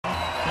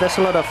There's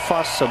a lot of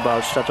fuss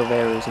about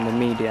Stratovarius in the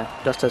media.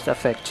 Does that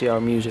affect your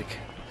music?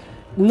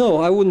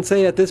 No, I wouldn't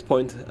say at this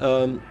point.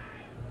 The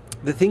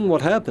thing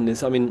what happened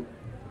is, I mean,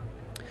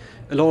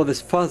 a lot of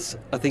this fuss,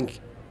 I think,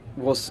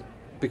 was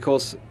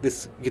because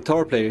this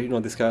guitar player, you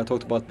know, this guy I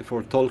talked about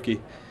before, Tolki,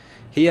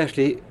 he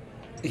actually,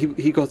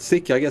 he got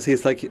sick. I guess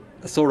he's like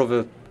a sort of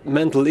a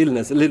mental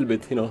illness, a little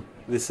bit, you know,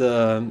 this,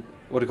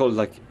 what do you call it,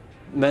 like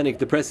manic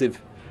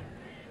depressive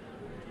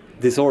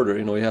disorder,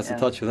 you know, he has a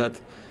touch of that.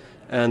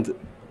 And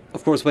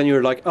of course, when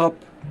you're like up,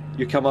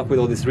 you come up with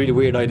all these really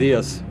weird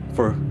ideas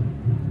for,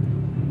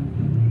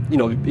 you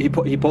know,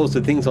 he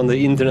posted things on the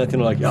internet, you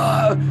know, like,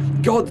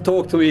 God,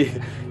 talk to me,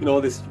 you know,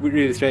 these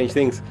really strange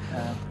things.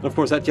 And of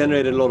course, that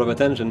generated a lot of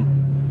attention.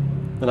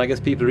 And I guess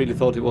people really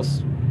thought he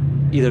was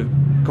either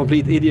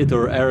complete idiot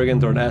or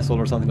arrogant or an asshole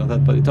or something like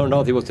that. But it turned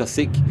out he was just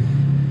sick.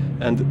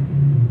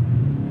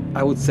 And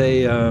I would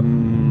say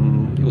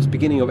it was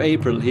beginning of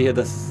April, he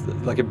had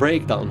like a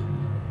breakdown.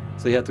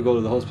 So he had to go to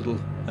the hospital.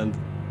 And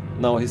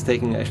now he's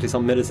taking actually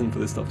some medicine for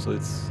this stuff. So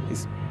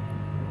he's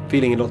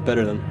feeling a lot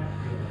better than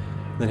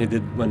he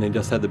did when he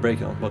just had the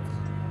breakdown. But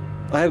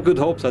I have good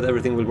hopes that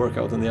everything will work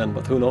out in the end,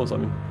 but who knows, I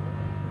mean.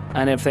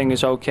 And everything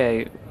is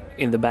okay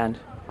in the band?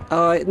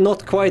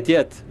 Not quite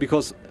yet,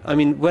 because, I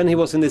mean, when he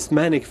was in this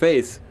manic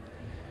phase,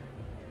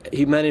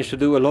 he managed to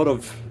do a lot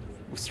of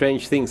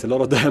strange things, a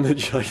lot of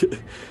damage.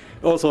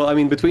 Also, I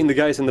mean, between the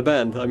guys in the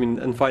band, I mean,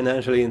 and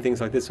financially and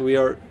things like this, we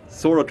are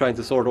sort of trying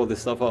to sort all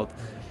this stuff out.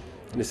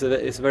 And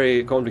it's a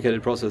very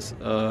complicated process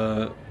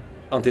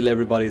until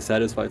everybody is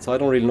satisfied. So I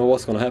don't really know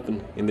what's going to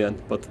happen in the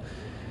end, but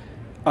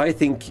I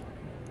think,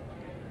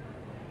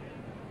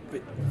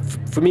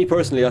 for me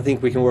personally, I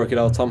think we can work it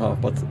out somehow,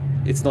 but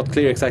it's not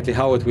clear exactly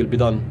how it will be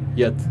done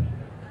yet.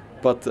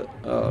 But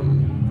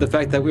the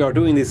fact that we are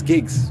doing these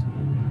gigs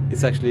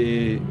is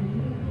actually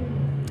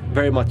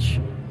very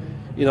much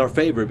in our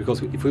favor,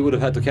 because if we would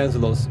have had to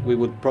cancel those, we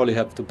would probably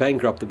have to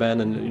bankrupt the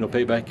band and, you know,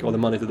 pay back all the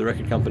money to the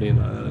record company and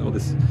all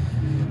this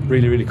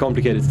really, really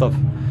complicated stuff.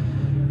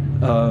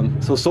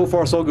 So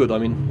far so good. I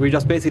mean, we're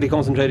just basically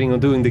concentrating on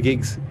doing the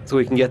gigs so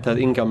we can get that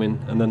income in,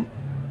 and then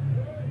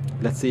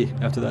let's see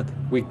after that.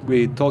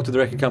 We talked to the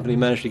record company,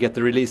 managed to get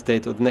the release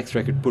date of the next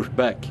record pushed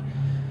back,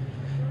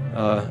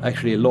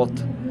 actually a lot.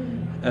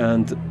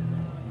 And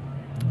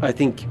I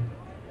think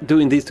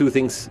doing these two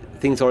things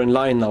are in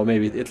line now,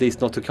 maybe at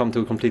least not to come to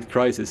a complete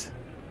crisis.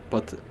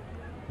 But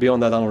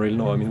beyond that, I don't really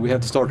know. I mean, we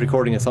have to start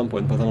recording at some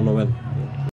point, but I don't know when.